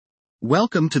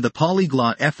Welcome to the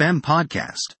Polyglot FM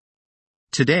podcast.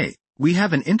 Today, we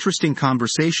have an interesting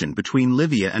conversation between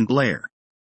Livia and Blair.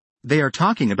 They are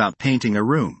talking about painting a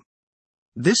room.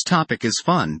 This topic is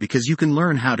fun because you can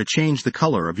learn how to change the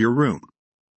color of your room.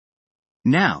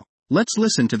 Now, let's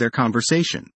listen to their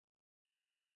conversation.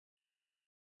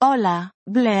 Hola,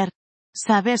 Blair.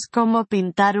 ¿Sabes cómo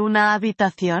pintar una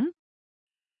habitación?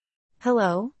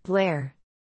 Hello, Blair.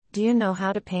 Do you know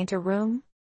how to paint a room?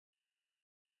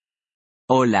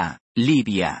 Hola,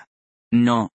 Livia.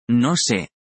 No sé.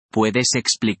 ¿Puedes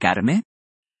explicarme?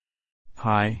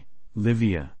 Hi,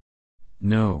 Livia.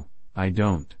 No, I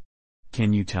don't.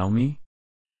 Can you tell me?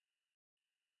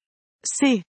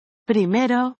 Sí.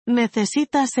 Primero,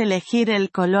 necesitas elegir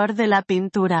el color de la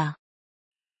pintura.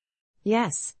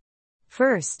 Yes.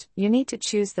 First, you need to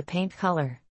choose the paint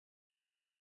color.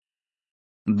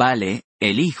 Vale,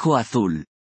 elijo azul.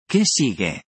 ¿Qué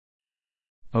sigue?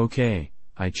 Okay,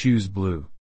 I choose blue.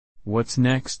 What's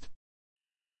next?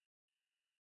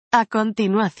 A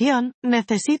continuación,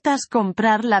 necesitas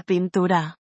comprar la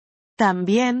pintura.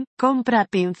 También, compra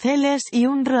pinceles y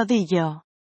un rodillo.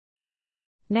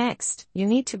 Next, you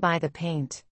need to buy the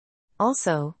paint.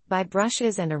 Also, buy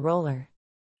brushes and a roller.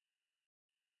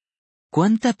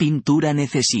 ¿Cuánta pintura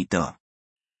necesito?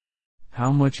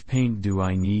 How much paint do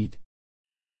I need?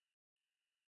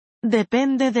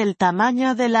 Depende del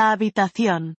tamaño de la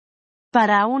habitación.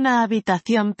 Para una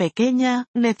habitación pequeña,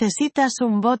 necesitas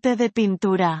un bote de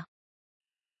pintura.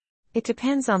 It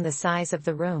depends on the size of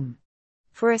the room.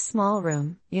 For a small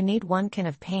room, you need 1 can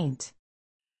of paint.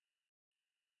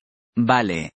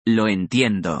 Vale, lo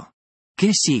entiendo.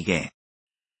 ¿Qué sigue?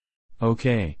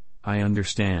 Okay, I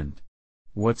understand.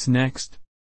 What's next?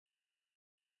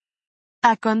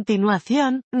 A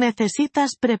continuación,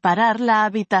 necesitas preparar la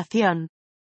habitación.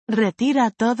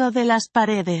 Retira todo de las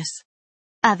paredes.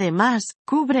 Además,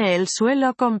 cubre el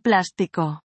suelo con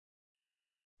plástico.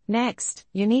 Next,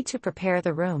 you need to prepare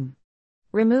the room.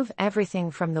 Remove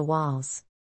everything from the walls.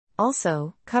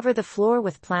 Also, cover the floor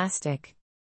with plastic.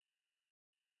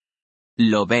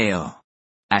 Lo veo.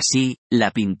 Así,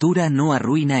 la pintura no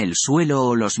arruina el suelo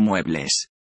o los muebles.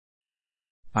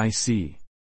 I see.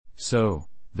 So,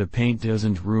 the paint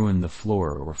doesn't ruin the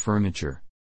floor or furniture.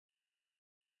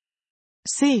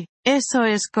 Sí, eso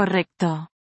es correcto.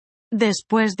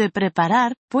 Después de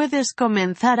preparar, puedes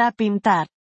comenzar a pintar.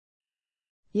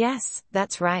 Yes,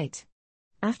 that's right.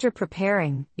 After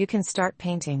preparing, you can start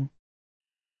painting.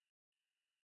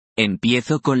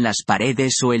 ¿Empiezo con las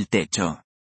paredes o el techo?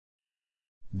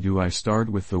 Do I start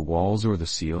with the walls or the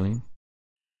ceiling?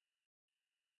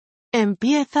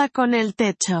 Empieza con el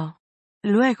techo.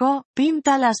 Luego,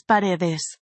 pinta las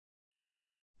paredes.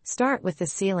 Start with the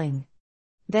ceiling.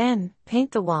 Then,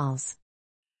 paint the walls.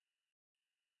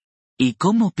 ¿Y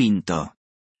cómo pinto?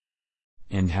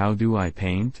 And how do I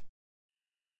paint?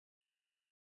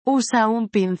 Usa un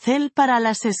pincel para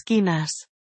las esquinas.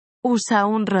 Usa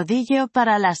un rodillo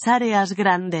para las áreas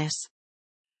grandes.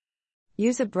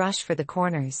 Use a brush for the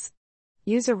corners.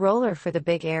 Use a roller for the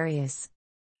big areas.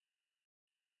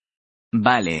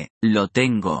 Vale, lo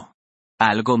tengo.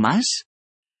 ¿Algo más?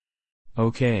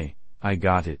 Okay, I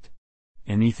got it.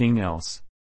 Anything else?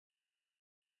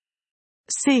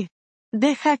 Sí.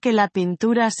 Deja que la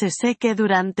pintura se seque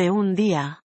durante un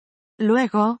día.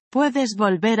 Luego, puedes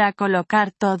volver a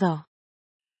colocar todo.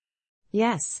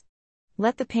 Yes.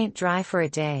 Let the paint dry for a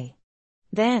day.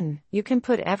 Then, you can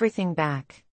put everything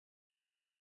back.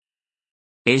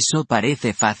 Eso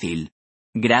parece fácil.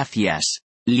 Gracias,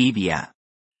 Livia.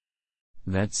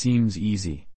 That seems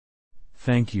easy.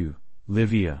 Thank you,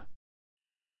 Livia.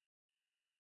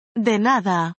 De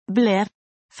nada, Blair.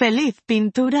 ¡Feliz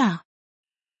pintura!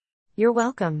 You're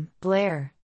welcome,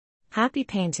 Blair. Happy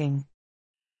painting.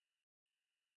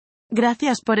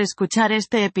 Gracias por escuchar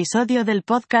este episodio del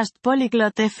podcast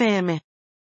Polyglot FM.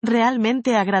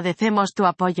 Realmente agradecemos tu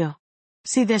apoyo.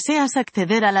 Si deseas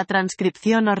acceder a la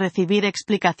transcripción o recibir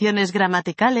explicaciones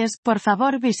gramaticales, por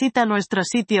favor visita nuestro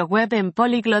sitio web en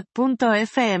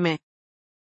polyglot.fm.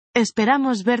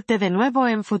 Esperamos verte de nuevo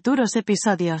en futuros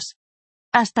episodios.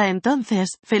 Hasta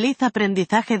entonces, feliz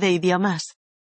aprendizaje de idiomas.